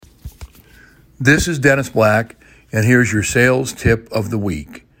This is Dennis Black, and here's your sales tip of the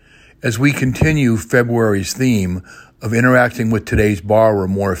week. As we continue February's theme of interacting with today's borrower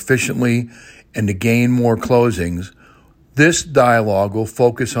more efficiently and to gain more closings, this dialogue will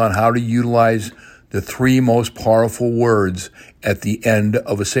focus on how to utilize the three most powerful words at the end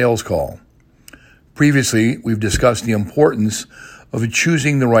of a sales call. Previously, we've discussed the importance of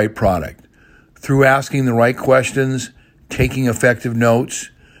choosing the right product. Through asking the right questions, taking effective notes,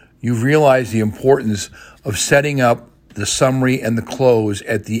 you've realized the importance of setting up the summary and the close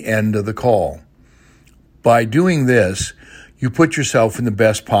at the end of the call. By doing this, you put yourself in the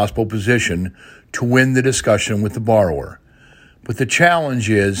best possible position to win the discussion with the borrower. But the challenge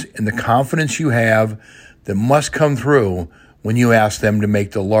is in the confidence you have that must come through when you ask them to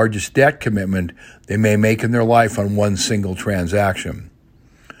make the largest debt commitment they may make in their life on one single transaction.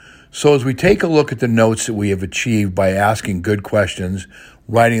 So as we take a look at the notes that we have achieved by asking good questions,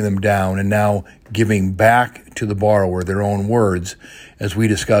 writing them down, and now giving back to the borrower their own words, as we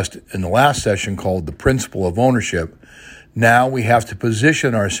discussed in the last session called the principle of ownership, now we have to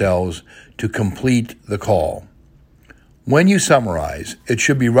position ourselves to complete the call. When you summarize, it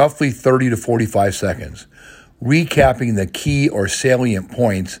should be roughly 30 to 45 seconds, recapping the key or salient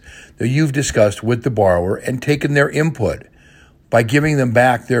points that you've discussed with the borrower and taken their input. By giving them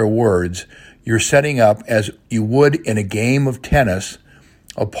back their words, you're setting up, as you would in a game of tennis,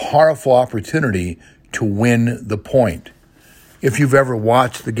 a powerful opportunity to win the point. If you've ever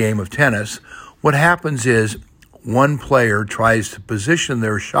watched the game of tennis, what happens is one player tries to position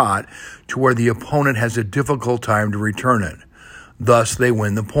their shot to where the opponent has a difficult time to return it. Thus, they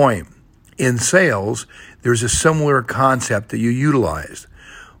win the point. In sales, there's a similar concept that you utilize.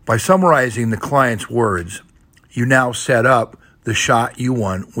 By summarizing the client's words, you now set up the shot you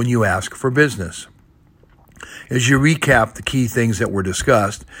want when you ask for business. As you recap the key things that were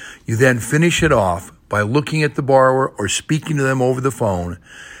discussed, you then finish it off by looking at the borrower or speaking to them over the phone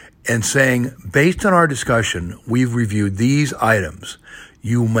and saying, based on our discussion, we've reviewed these items.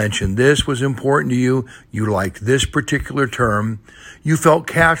 You mentioned this was important to you. You liked this particular term. You felt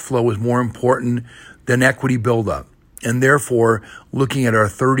cash flow was more important than equity buildup. And therefore, looking at our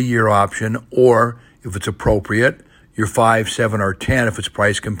 30-year option, or if it's appropriate, your 5, 7, or 10 if it's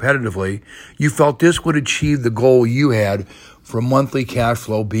priced competitively, you felt this would achieve the goal you had for monthly cash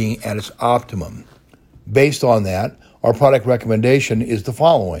flow being at its optimum. Based on that, our product recommendation is the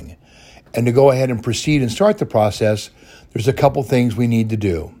following. And to go ahead and proceed and start the process, there's a couple things we need to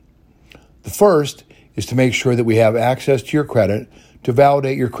do. The first is to make sure that we have access to your credit to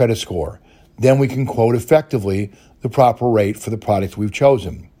validate your credit score. Then we can quote effectively the proper rate for the product we've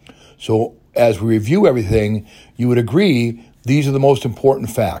chosen. So as we review everything, you would agree these are the most important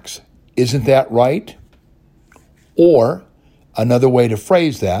facts. Isn't that right? Or another way to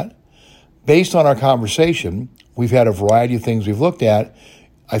phrase that, based on our conversation, we've had a variety of things we've looked at.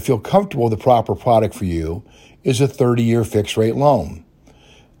 I feel comfortable the proper product for you is a 30-year fixed rate loan.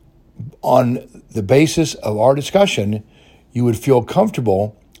 On the basis of our discussion, you would feel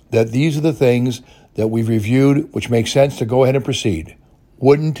comfortable that these are the things that we've reviewed which make sense to go ahead and proceed.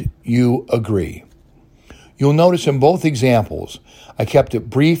 Wouldn't you agree? You'll notice in both examples, I kept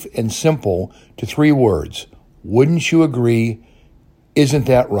it brief and simple to 3 words. Wouldn't you agree? Isn't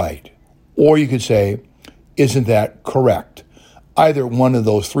that right? Or you could say, isn't that correct? Either one of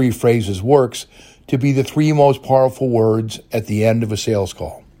those 3 phrases works to be the 3 most powerful words at the end of a sales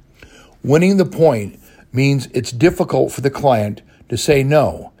call. Winning the point means it's difficult for the client to say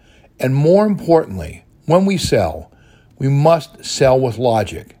no. And more importantly, when we sell, we must sell with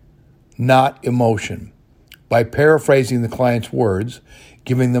logic, not emotion. By paraphrasing the client's words,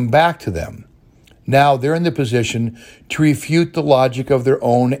 giving them back to them. Now they're in the position to refute the logic of their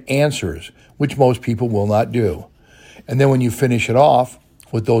own answers, which most people will not do. And then when you finish it off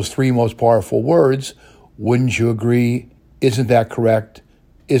with those 3 most powerful words, wouldn't you agree? Isn't that correct?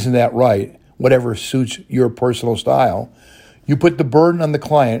 Isn't that right? Whatever suits your personal style, you put the burden on the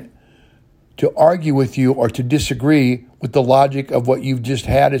client to argue with you or to disagree with the logic of what you've just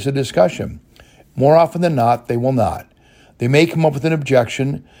had as a discussion. More often than not, they will not. They may come up with an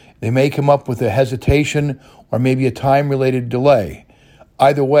objection. They may come up with a hesitation or maybe a time-related delay.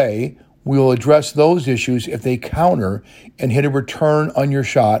 Either way, we will address those issues if they counter and hit a return on your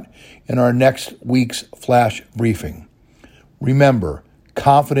shot in our next week's flash briefing. Remember,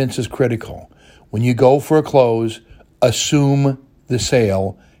 confidence is critical. When you go for a close, assume the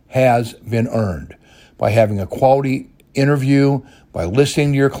sale has been earned by having a quality interview, by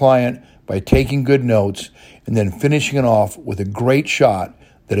listening to your client, by taking good notes, and then finishing it off with a great shot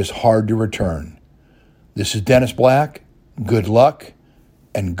that is hard to return. This is Dennis Black. Good luck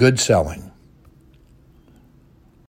and good selling.